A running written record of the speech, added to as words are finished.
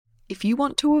if you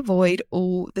want to avoid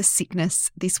all the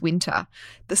sickness this winter,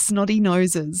 the snotty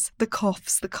noses, the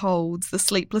coughs, the colds, the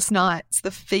sleepless nights, the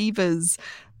fevers,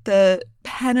 the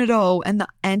Panadol and the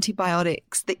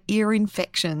antibiotics, the ear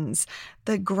infections,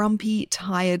 the grumpy,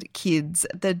 tired kids,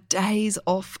 the days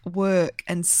off work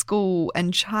and school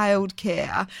and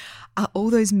childcare, are all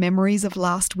those memories of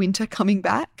last winter coming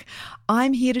back?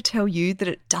 I'm here to tell you that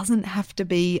it doesn't have to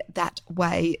be that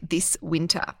way this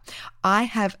winter. I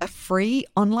have a free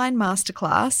online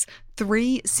masterclass,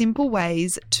 3 simple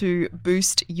ways to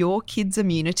boost your kids'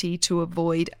 immunity to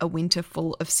avoid a winter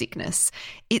full of sickness.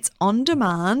 It's on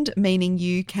demand, meaning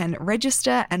you can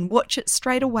register and watch it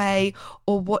straight away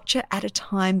or watch it at a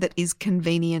time that is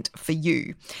convenient for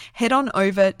you. Head on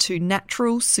over to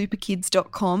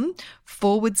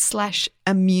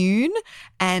naturalsuperkids.com/immune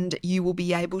and you will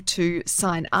be able to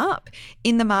sign up.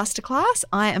 In the masterclass,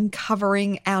 I am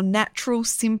covering our natural,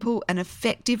 simple and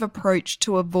effective approach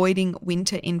to avoiding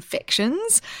winter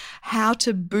infections, how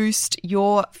to boost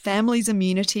your family's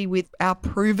immunity with our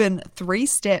proven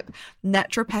 3-step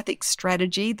naturopathic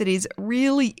strategy that is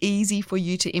really easy for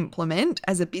you to implement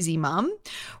as a busy mum.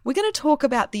 We're going to talk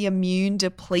about the immune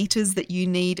depleters that you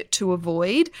need to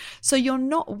avoid so you're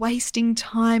not wasting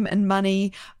time and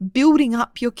money building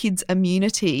up your kids'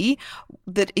 immunity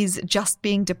that is just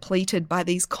being depleted by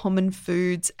these common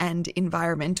foods and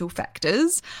environmental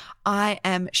factors. I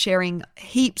am sharing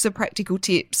heaps of practical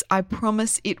tips. I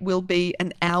promise it will be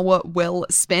an hour well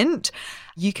spent.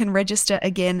 You can register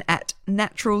again at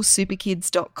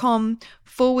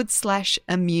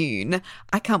naturalsuperkids.com/immune.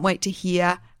 I can't wait to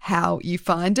hear how you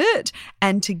find it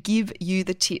and to give you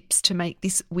the tips to make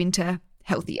this winter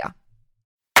healthier.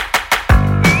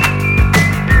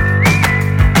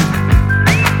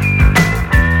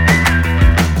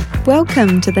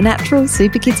 Welcome to the Natural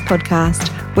Super Kids podcast,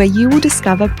 where you will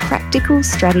discover practical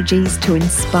strategies to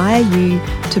inspire you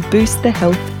to boost the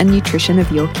health and nutrition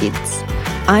of your kids.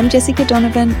 I'm Jessica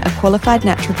Donovan, a qualified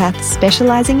naturopath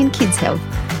specialising in kids' health,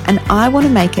 and I want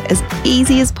to make it as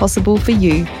easy as possible for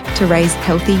you to raise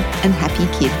healthy and happy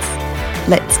kids.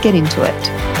 Let's get into it.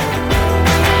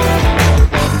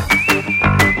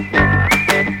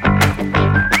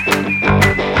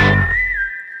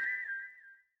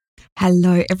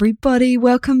 Hello, everybody.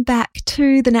 Welcome back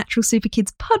to the Natural Super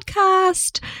Kids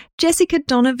podcast. Jessica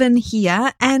Donovan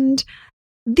here, and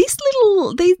this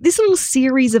little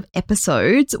series of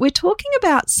episodes, we're talking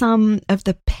about some of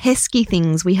the pesky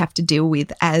things we have to deal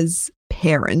with as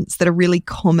parents that are really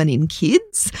common in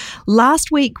kids.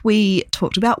 Last week we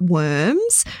talked about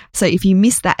worms. So if you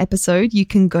missed that episode, you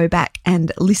can go back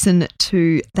and listen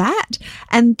to that.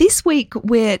 And this week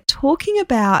we're talking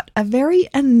about a very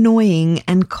annoying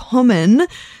and common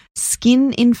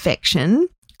skin infection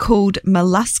called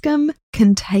molluscum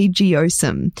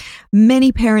contagiosum.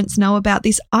 Many parents know about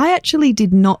this. I actually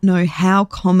did not know how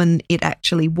common it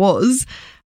actually was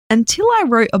until I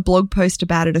wrote a blog post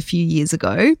about it a few years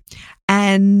ago.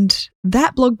 And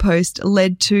that blog post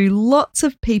led to lots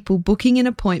of people booking in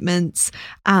appointments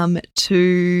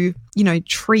to,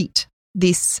 treat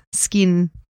this skin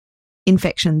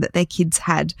infection that their kids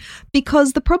had.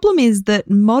 Because the problem is that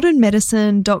modern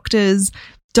medicine, doctors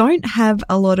don't have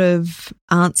a lot of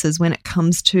answers when it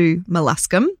comes to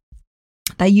molluscum.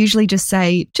 They usually just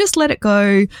say, just let it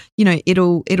go,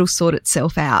 it'll sort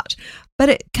itself out. But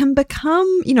it can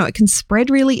become, it can spread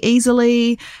really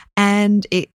easily, and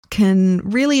it can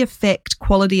really affect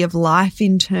quality of life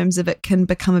in terms of it can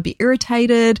become a bit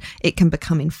irritated, it can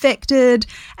become infected,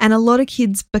 and a lot of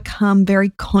kids become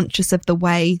very conscious of the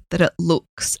way that it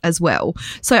looks as well.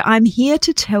 So I'm here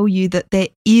to tell you that there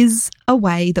is a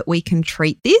way that we can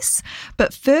treat this.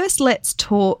 But first, let's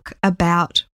talk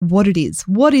about what it is.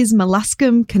 What is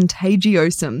molluscum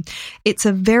contagiosum? It's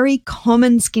a very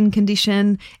common skin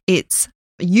condition. It's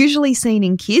usually seen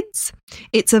in kids.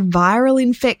 It's a viral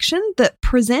infection that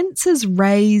presents as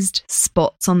raised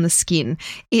spots on the skin.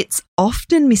 It's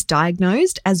often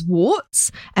misdiagnosed as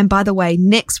warts. And by the way,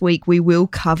 next week we will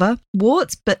cover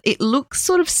warts, but it looks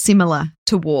sort of similar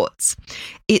to warts.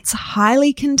 It's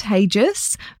highly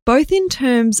contagious, both in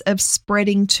terms of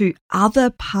spreading to other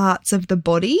parts of the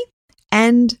body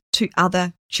and to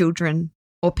other children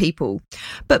or people.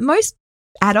 But most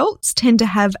adults tend to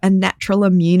have a natural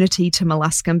immunity to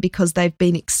molluscum because they've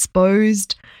been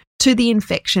exposed to the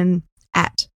infection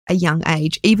at a young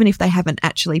age, even if they haven't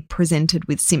actually presented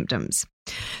with symptoms.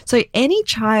 So any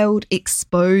child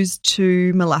exposed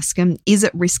to molluscum is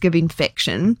at risk of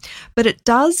infection, but it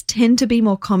does tend to be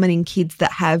more common in kids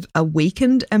that have a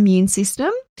weakened immune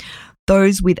system,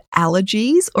 those with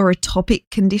allergies or atopic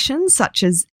conditions such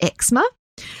as eczema,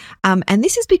 And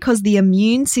this is because the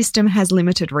immune system has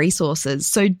limited resources.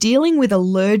 So dealing with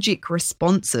allergic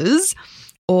responses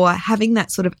or having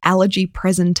that sort of allergy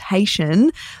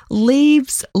presentation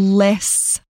leaves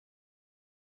less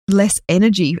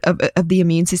energy of the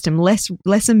immune system,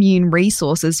 less immune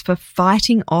resources for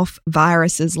fighting off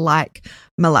viruses like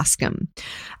molluscum.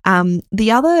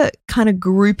 The other kind of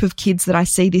group of kids that I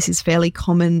see this is fairly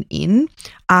common in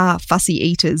are fussy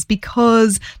eaters,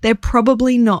 because they're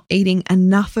probably not eating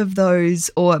enough of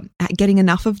those or getting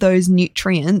enough of those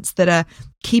nutrients that are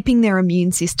keeping their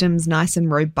immune systems nice and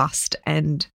robust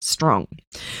and strong.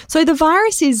 So the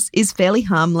virus is fairly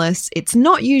harmless. It's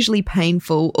not usually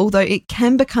painful, although it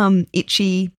can become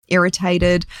itchy,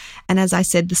 irritated, and as I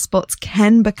said, the spots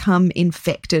can become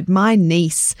infected. My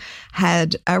niece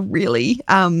had a really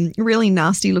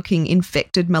nasty looking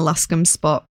infected molluscum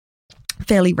spot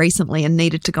fairly recently and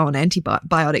needed to go on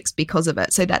antibiotics because of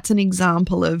it. So that's an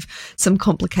example of some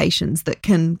complications that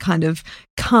can kind of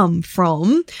come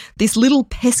from this little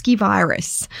pesky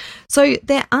virus. So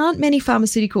there aren't many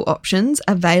pharmaceutical options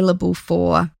available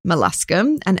for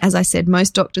molluscum. And as I said,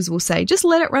 most doctors will say, just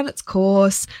let it run its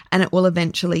course and it will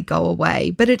eventually go away.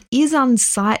 But it is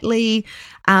unsightly.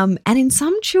 And in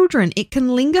some children, it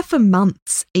can linger for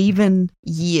months, even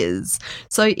years.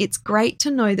 So it's great to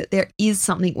know that there is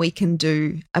something we can do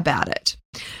about it.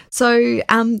 So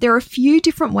there are a few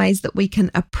different ways that we can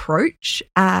approach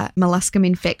molluscum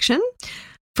infection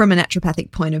from a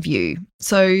naturopathic point of view.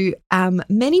 So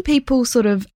many people sort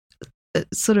of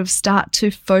start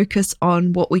to focus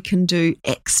on what we can do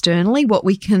externally, what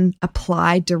we can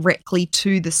apply directly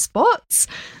to the spots.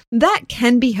 That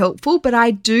can be helpful, but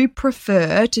I do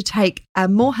prefer to take a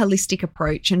more holistic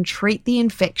approach and treat the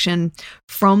infection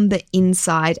from the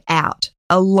inside out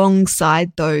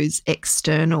alongside those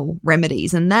external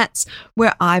remedies. And that's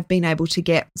where I've been able to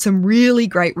get some really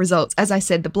great results. As I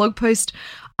said, the blog post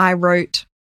I wrote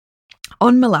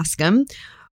on molluscum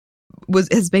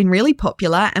has been really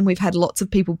popular, and we've had lots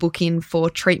of people book in for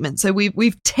treatment. So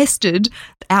we've tested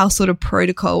our sort of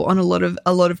protocol on a lot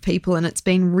of people, and it's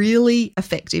been really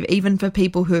effective, even for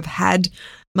people who have had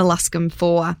molluscum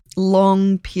for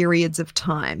long periods of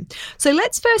time. So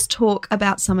let's first talk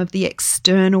about some of the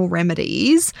external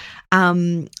remedies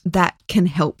that can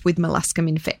help with molluscum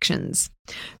infections.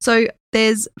 So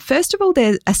first of all,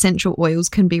 there's essential oils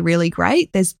can be really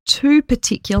great. There's two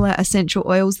particular essential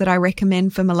oils that I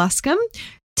recommend for molluscum: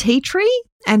 tea tree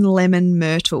and lemon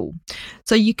myrtle.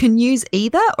 So you can use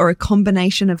either or a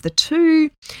combination of the two.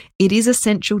 It is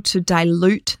essential to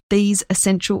dilute these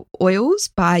essential oils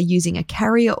by using a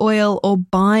carrier oil or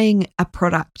buying a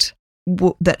product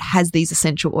that has these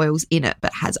essential oils in it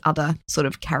but has other sort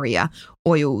of carrier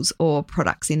oils or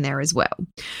products in there as well.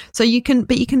 So you can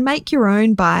make your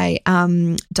own by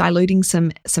diluting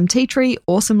some tea tree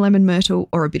or some lemon myrtle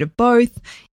or a bit of both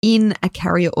in a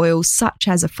carrier oil such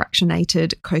as a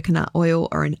fractionated coconut oil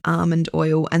or an almond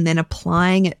oil, and then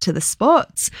applying it to the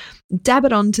spots. Dab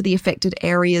it onto the affected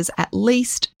areas at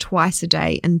least twice a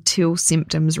day until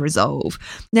symptoms resolve.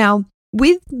 Now,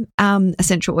 with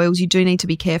essential oils, you do need to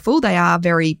be careful. They are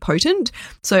very potent.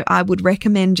 So I would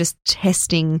recommend just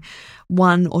testing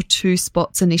 1 or 2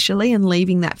 spots initially and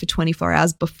leaving that for 24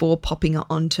 hours before popping it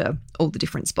onto all the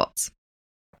different spots,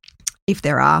 if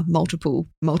there are multiple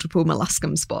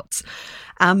molluscum spots.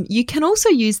 You can also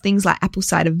use things like apple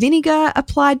cider vinegar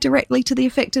applied directly to the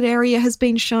affected area has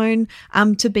been shown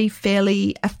to be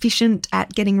fairly efficient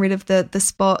at getting rid of the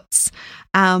spots.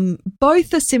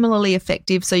 Both are similarly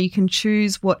effective, so you can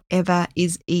choose whatever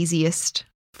is easiest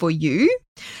for you.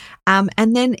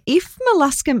 And then if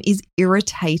molluscum is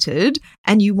irritated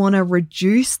and you want to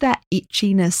reduce that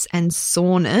itchiness and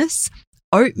soreness,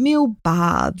 oatmeal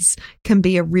baths can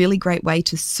be a really great way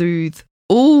to soothe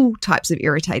all types of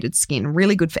irritated skin,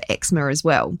 really good for eczema as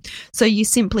well. So you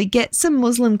simply get some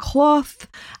muslin cloth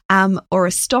or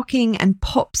a stocking and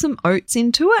pop some oats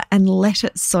into it and let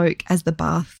it soak as the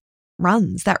bath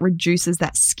runs. That reduces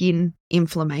that skin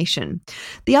inflammation.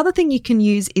 The other thing you can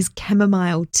use is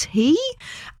chamomile tea.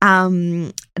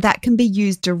 That can be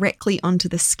used directly onto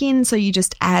the skin. So you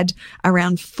just add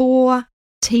around 4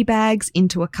 tea bags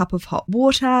into a cup of hot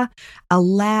water,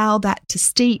 allow that to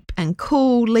steep and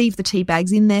cool, leave the tea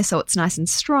bags in there so it's nice and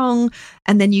strong,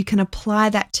 and then you can apply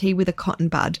that tea with a cotton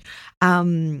bud.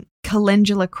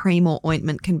 Calendula cream or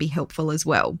ointment can be helpful as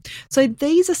well. So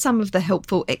these are some of the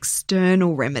helpful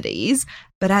external remedies.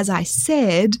 But as I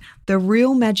said, the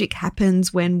real magic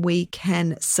happens when we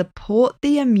can support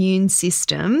the immune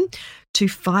system to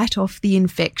fight off the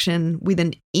infection with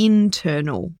an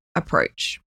internal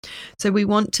approach. So we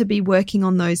want to be working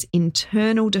on those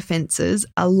internal defenses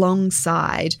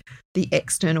alongside the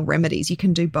external remedies. You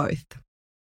can do both.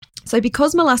 So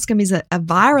because molluscum is a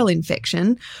viral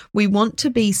infection, we want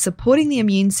to be supporting the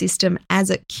immune system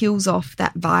as it kills off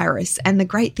that virus. And the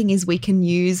great thing is we can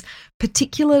use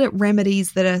particular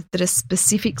remedies that are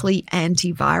specifically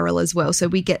antiviral as well. So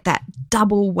we get that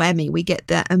double whammy. We get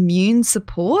the immune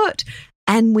support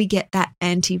and we get that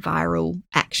antiviral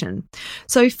action.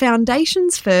 So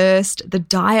foundations first, the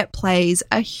diet plays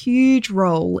a huge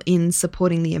role in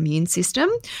supporting the immune system.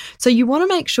 So you want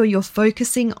to make sure you're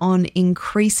focusing on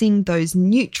increasing those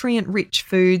nutrient-rich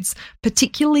foods,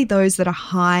 particularly those that are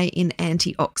high in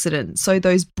antioxidants. So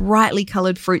those brightly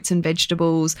coloured fruits and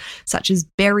vegetables, such as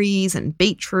berries and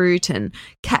beetroot and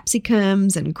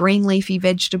capsicums and green leafy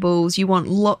vegetables. You want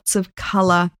lots of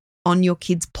colour on your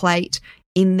kids' plate,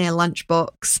 in their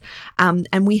lunchbox.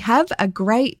 And we have a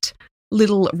great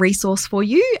little resource for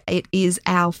you. It is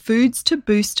our Foods to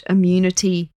Boost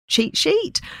Immunity cheat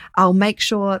sheet. I'll make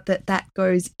sure that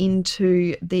goes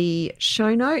into the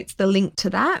show notes, the link to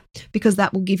that, because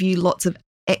that will give you lots of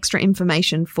extra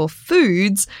information for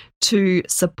foods to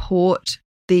support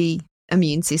the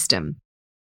immune system.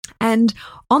 And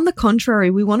on the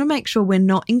contrary, we want to make sure we're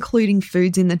not including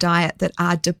foods in the diet that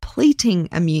are depleting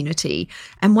immunity.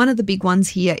 And one of the big ones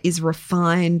here is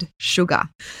refined sugar.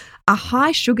 A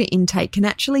high sugar intake can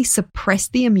actually suppress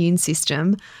the immune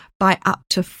system by up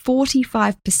to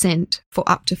 45% for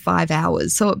up to 5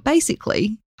 hours. So it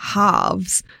basically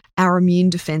halves our immune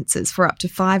defenses for up to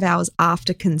 5 hours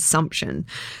after consumption.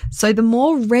 So the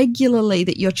more regularly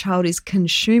that your child is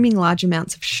consuming large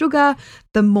amounts of sugar,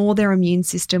 the more their immune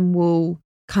system will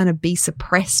kind of be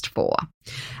suppressed for.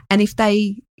 And if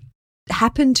they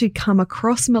happen to come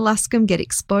across molluscum, get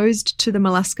exposed to the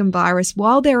molluscum virus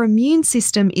while their immune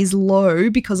system is low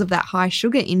because of that high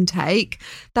sugar intake,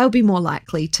 they'll be more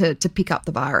likely to pick up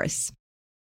the virus.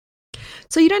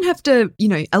 So you don't have to,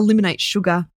 eliminate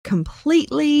sugar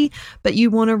completely, but you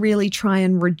want to really try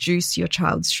and reduce your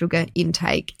child's sugar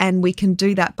intake. And we can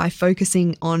do that by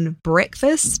focusing on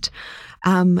breakfast.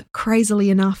 Crazily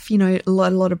enough, a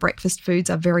lot of breakfast foods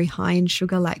are very high in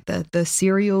sugar, like the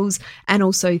cereals, and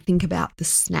also think about the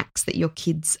snacks that your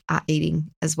kids are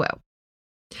eating as well.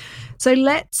 So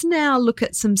let's now look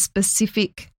at some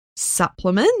specific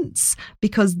supplements,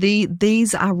 because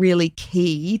these are really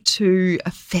key to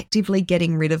effectively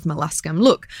getting rid of molluscum.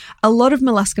 Look, a lot of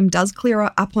molluscum does clear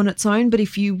up on its own, but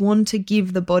if you want to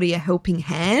give the body a helping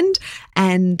hand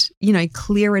and,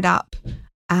 clear it up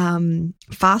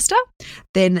faster,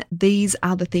 then these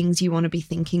are the things you want to be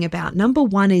thinking about. Number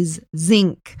one is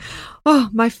zinc. Oh,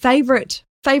 my favorite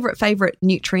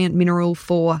nutrient mineral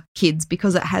for kids,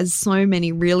 because it has so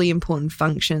many really important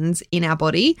functions in our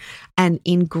body and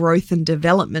in growth and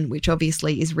development, which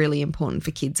obviously is really important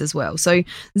for kids as well. So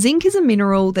zinc is a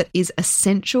mineral that is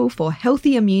essential for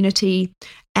healthy immunity,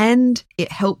 and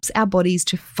it helps our bodies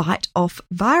to fight off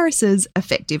viruses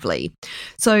effectively.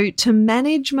 So to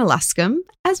manage molluscum,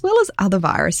 as well as other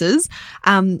viruses,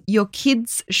 your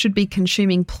kids should be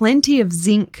consuming plenty of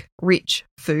zinc-rich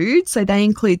food. So they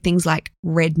include things like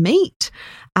red meat,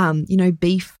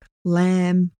 beef,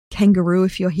 lamb, kangaroo,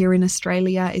 if you're here in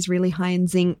Australia, is really high in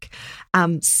zinc.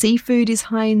 Seafood is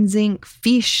high in zinc,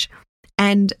 fish,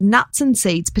 and nuts and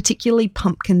seeds, particularly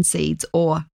pumpkin seeds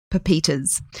or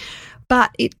pepitas.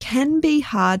 But it can be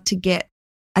hard to get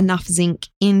enough zinc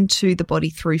into the body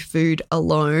through food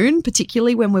alone,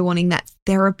 particularly when we're wanting that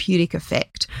therapeutic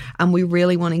effect and we're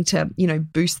really wanting to,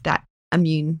 boost that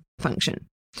immune function.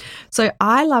 So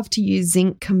I love to use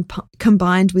zinc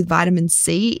combined with vitamin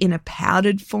C in a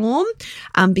powdered form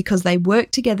because they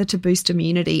work together to boost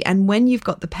immunity. And when you've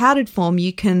got the powdered form,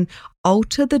 you can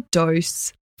alter the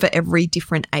dose for every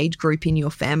different age group in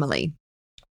your family.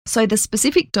 So the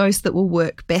specific dose that will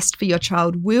work best for your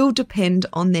child will depend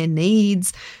on their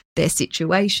needs, their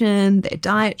situation, their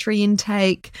dietary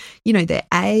intake, their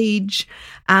age,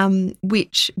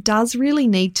 which does really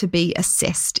need to be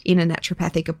assessed in a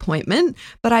naturopathic appointment.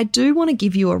 But I do want to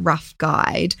give you a rough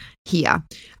guide here.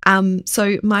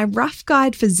 So my rough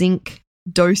guide for zinc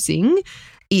dosing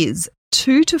is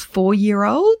 2 to 4 year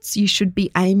olds, you should be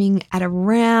aiming at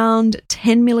around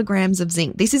 10 milligrams of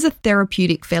zinc. This is a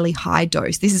therapeutic, fairly high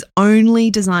dose. This is only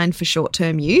designed for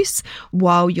short-term use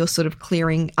while you're sort of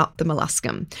clearing up the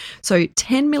molluscum. So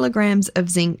 10 milligrams of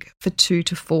zinc for 2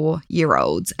 to 4 year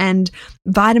olds, and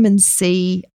vitamin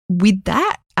C with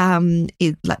that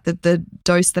the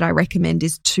dose that I recommend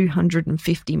is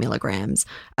 250 milligrams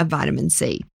of vitamin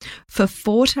C. For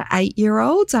 4 to 8 year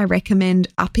olds, I recommend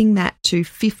upping that to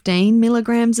 15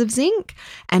 milligrams of zinc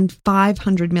and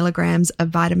 500 milligrams of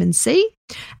vitamin C.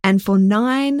 And for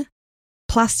 9+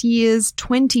 years,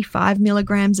 25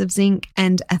 milligrams of zinc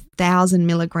and 1,000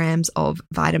 milligrams of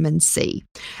vitamin C.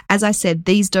 As I said,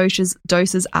 these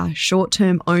doses are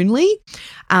short-term only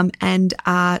and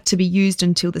are to be used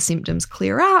until the symptoms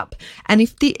clear up. And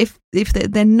if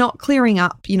they're not clearing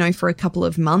up, for a couple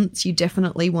of months, you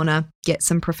definitely want to get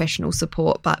some professional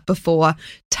support. But before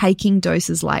taking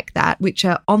doses like that, which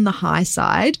are on the high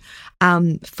side,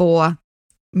 for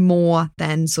more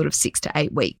than sort of 6 to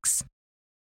 8 weeks.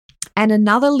 And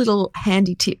another little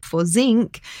handy tip for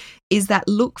zinc is that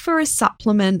look for a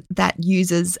supplement that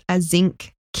uses a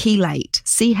zinc chelate,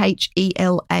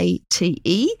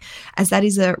 CHELATE, as that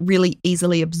is a really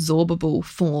easily absorbable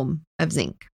form of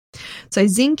zinc. So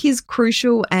zinc is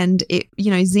crucial, and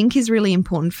zinc is really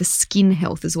important for skin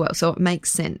health as well. So it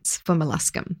makes sense for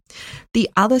molluscum. The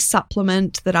other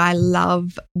supplement that I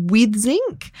love with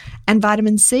zinc and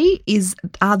vitamin C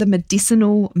are the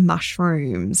medicinal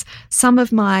mushrooms. Some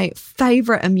of my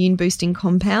favorite immune boosting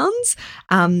compounds,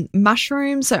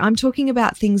 mushrooms. So I'm talking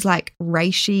about things like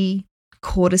reishi,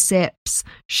 cordyceps,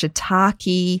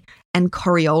 shiitake, and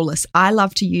Coriolis. I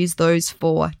love to use those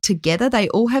 4 together. They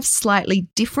all have slightly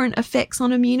different effects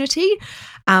on immunity,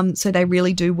 so they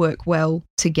really do work well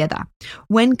together.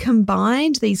 When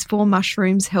combined, these 4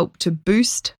 mushrooms help to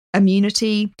boost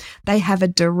immunity. They have a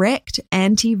direct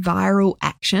antiviral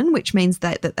action, which means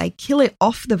that they kill it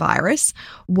off the virus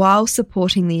while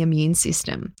supporting the immune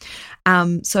system.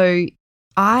 So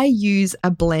I use a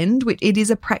blend, which it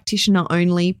is a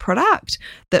practitioner-only product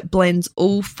that blends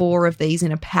all 4 of these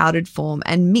in a powdered form,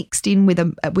 and mixed in with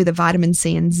a vitamin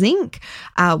C and zinc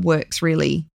works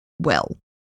really well.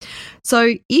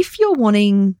 So if you're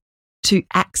wanting to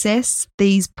access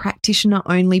these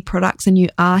practitioner-only products and you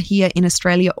are here in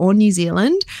Australia or New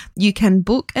Zealand, you can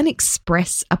book an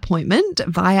express appointment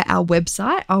via our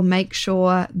website. I'll make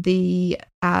sure the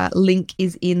link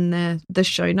is in the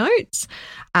show notes.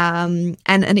 And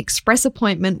an express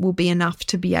appointment will be enough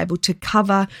to be able to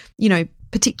cover,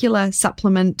 particular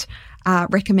supplement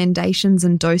recommendations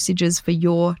and dosages for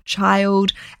your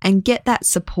child, and get that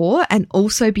support, and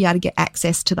also be able to get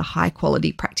access to the high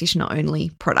quality practitioner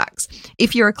only products.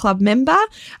 If you're a club member,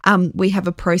 we have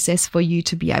a process for you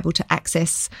to be able to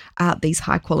access these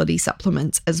high quality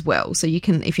supplements as well. So you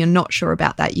can, if you're not sure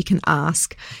about that, you can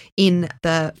ask in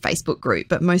the Facebook group,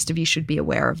 but most of you should be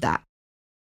aware of that.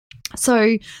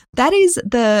 So that is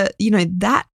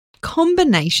that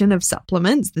combination of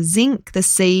supplements, the zinc, the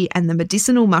C, and the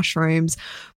medicinal mushrooms,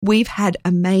 we've had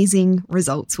amazing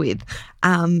results with.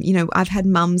 I've had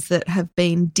mums that have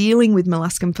been dealing with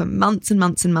molluscum for months and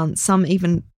months and months, some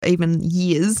even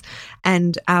years,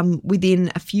 and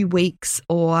within a few weeks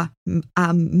or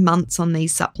months on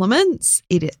these supplements,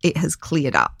 it has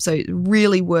cleared up. So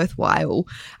really worthwhile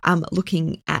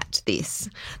looking at this.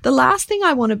 The last thing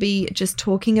I want to be just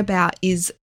talking about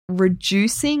is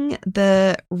reducing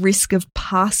the risk of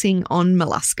passing on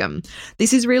molluscum.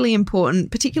 This is really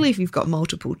important, particularly if you've got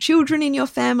multiple children in your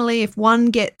family. If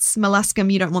one gets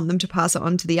molluscum, you don't want them to pass it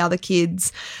on to the other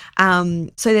kids. So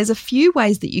there's a few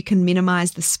ways that you can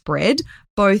minimize the spread,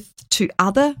 both to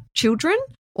other children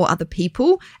or other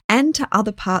people and to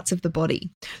other parts of the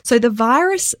body. So the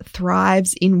virus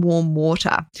thrives in warm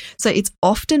water. So it's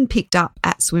often picked up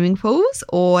at swimming pools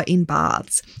or in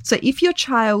baths. So if your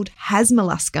child has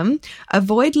molluscum,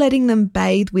 avoid letting them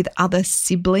bathe with other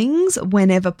siblings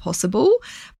whenever possible.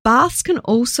 Baths can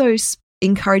also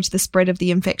encourage the spread of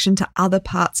the infection to other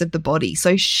parts of the body.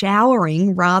 So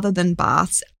showering rather than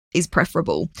baths is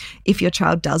preferable if your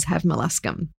child does have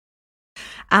molluscum.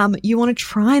 You want to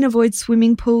try and avoid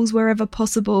swimming pools wherever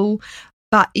possible.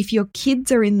 But if your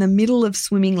kids are in the middle of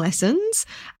swimming lessons,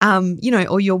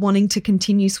 or you're wanting to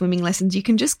continue swimming lessons, you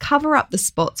can just cover up the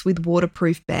spots with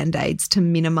waterproof Band-Aids to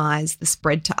minimize the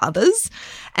spread to others.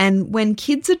 And when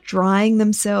kids are drying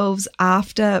themselves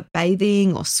after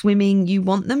bathing or swimming, you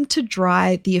want them to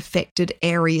dry the affected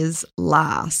areas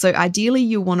last. So ideally,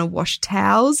 you want to wash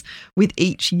towels with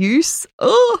each use.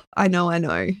 Oh, I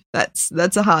know. That's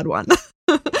a hard one.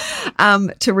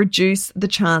 To reduce the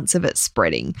chance of it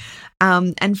spreading.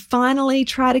 And finally,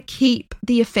 try to keep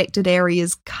the affected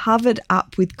areas covered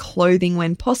up with clothing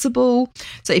when possible.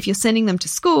 So if you're sending them to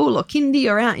school or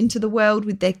kindy or out into the world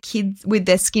with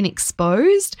their skin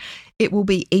exposed, it will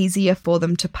be easier for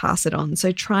them to pass it on.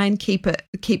 So try and keep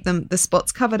the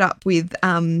spots covered up with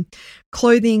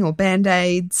clothing or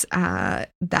Band-Aids.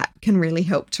 That can really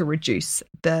help to reduce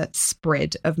the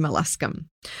spread of molluscum.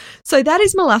 So that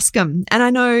is molluscum. And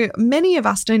I know many of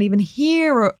us don't even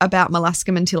hear about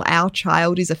molluscum until our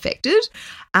child is affected,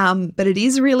 but it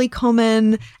is really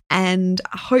common. And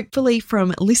hopefully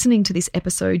from listening to this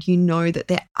episode, you know that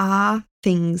there are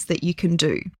things that you can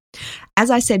do. As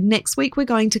I said, next week we're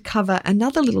going to cover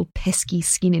another little pesky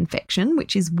skin infection,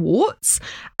 which is warts,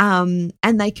 and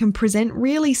they can present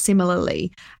really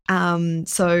similarly.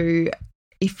 So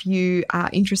if you are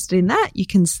interested in that, you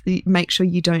can make sure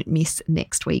you don't miss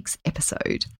next week's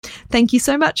episode. Thank you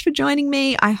so much for joining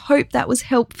me. I hope that was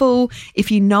helpful.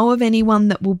 If you know of anyone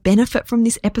that will benefit from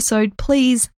this episode,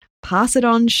 please pass it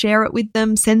on, share it with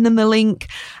them, send them the link.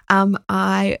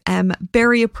 I am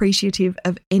very appreciative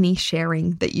of any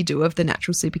sharing that you do of the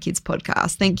Natural Super Kids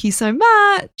podcast. Thank you so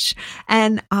much.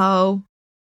 And I'll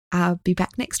be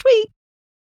back next week.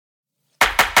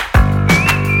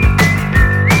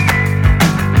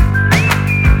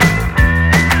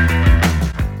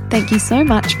 Thank you so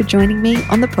much for joining me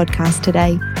on the podcast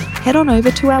today. Head on over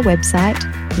to our website,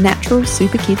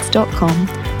 naturalsuperkids.com,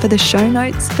 for the show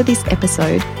notes for this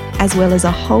episode, as well as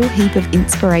a whole heap of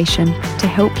inspiration to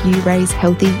help you raise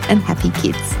healthy and happy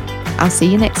kids. I'll see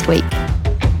you next week.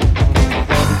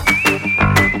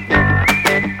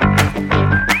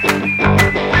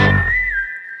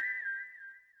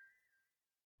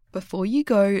 Before you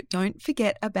go, don't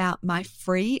forget about my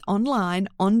free online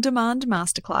on-demand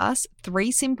masterclass,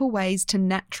 3 simple ways to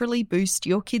naturally boost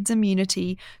your kids'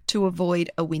 immunity to avoid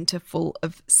a winter full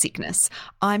of sickness.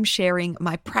 I'm sharing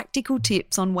my practical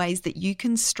tips on ways that you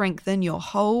can strengthen your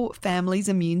whole family's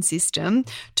immune system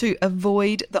to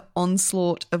avoid the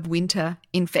onslaught of winter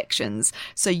infections,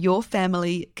 so your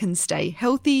family can stay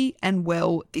healthy and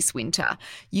well this winter.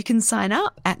 You can sign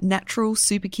up at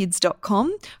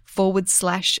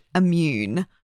naturalsuperkids.com/immune.